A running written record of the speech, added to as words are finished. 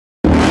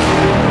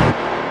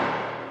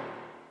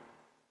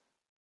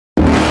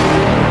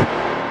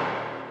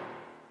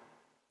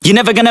You're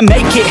never gonna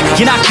make it,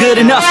 you're not good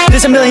enough.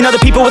 There's a million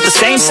other people with the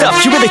same stuff.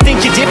 You really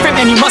think you're different?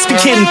 Man, you must be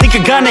kidding. Think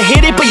you're gonna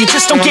hit it, but you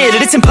just don't get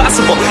it. It's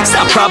impossible, it's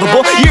not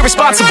probable, you're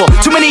irresponsible.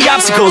 Too many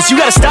obstacles, you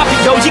gotta stop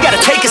it, yo. You gotta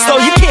take it slow,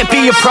 you can't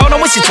be a pro.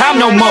 Don't waste your time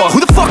no more. Who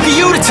the fuck are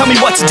you to tell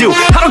me what to do?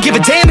 I don't give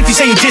a damn if you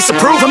say you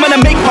disapprove. I'm gonna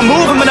make my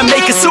move, I'm gonna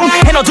make it soon.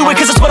 And I'll do it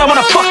cause it's what I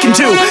wanna fucking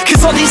do.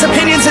 Cause all these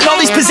opinions and all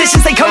these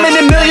positions, they come in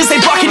millions, they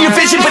blocking your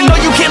vision. But no,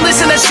 you can't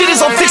listen, that shit is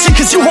all fiction.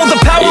 Cause you hold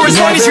the power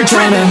as long as you're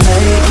dreaming.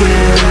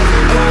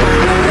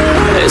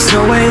 There's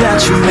no way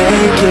that you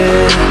make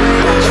it.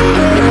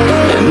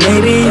 And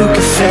maybe you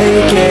could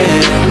fake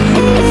it,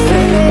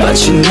 but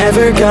you're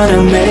never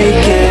gonna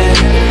make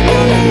it.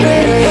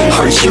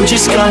 Are you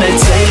just gonna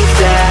take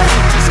that?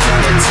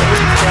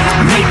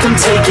 Make them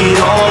take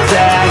it all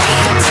back.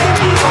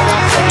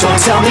 Don't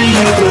tell me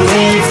you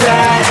believe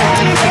that.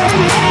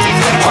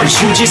 Are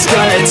you just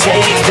gonna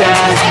take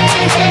that?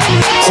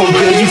 Or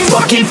will you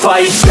fucking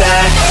fight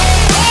back?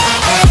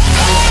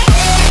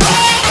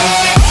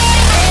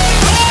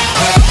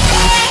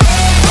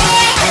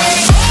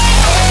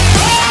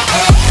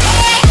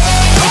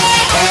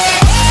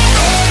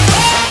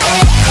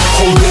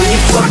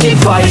 Fucking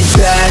fight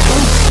back.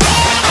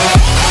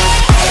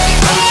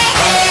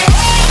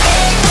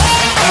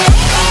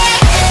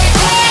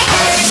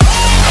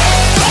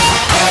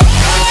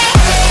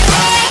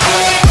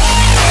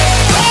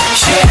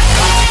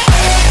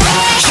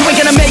 You ain't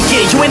gonna make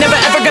it, you ain't never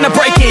ever gonna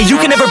break it. You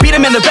can never beat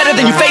them and they're better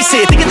than you face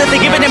it. Thinking that they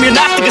give a damn, you're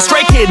not thinking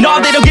straight, kid. No,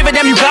 they don't give a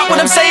damn, you got what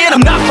I'm saying?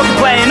 I'm not fucking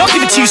playing, I'll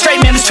give it to you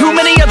straight, man. There's too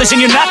many others and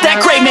you're not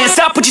that great, man.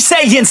 Stop what you're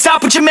saying, stop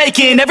what you're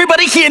making.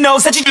 Everybody here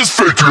knows that you just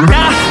faking.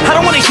 Nah, I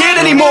don't wanna hear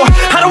it anymore,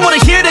 I don't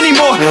wanna hear it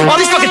anymore. All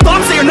these fucking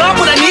thoughts, they are not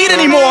what I need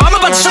anymore. I'm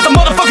about to shut the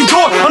motherfucking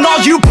door on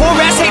all you poor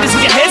ass haters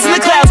with your heads in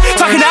the clouds,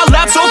 talking out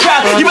loud so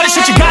proud. You better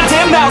shut your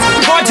goddamn mouth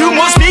before I do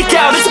more, speak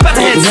out. It's about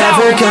to head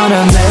south. You're never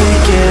gonna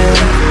make it.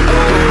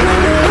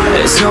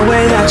 There's no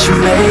way that you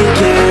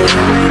make it.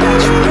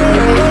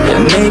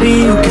 And maybe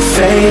you could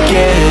fake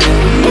it,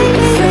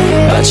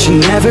 but you're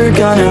never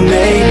gonna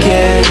make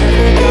it.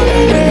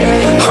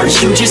 Are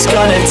you just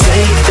gonna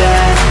take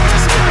that?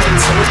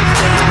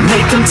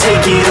 Make them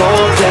take it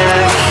all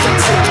back.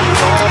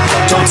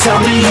 Don't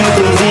tell me you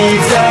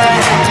believe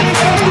that.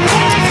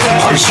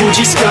 Are you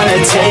just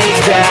gonna take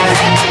that?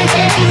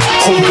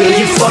 Or will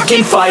you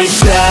fucking fight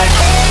back?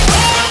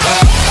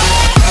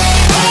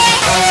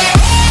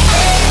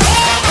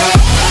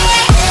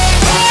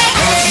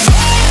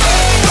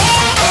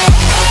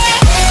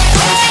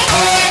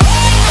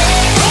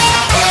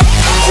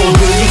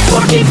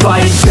 Fucking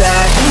fight back.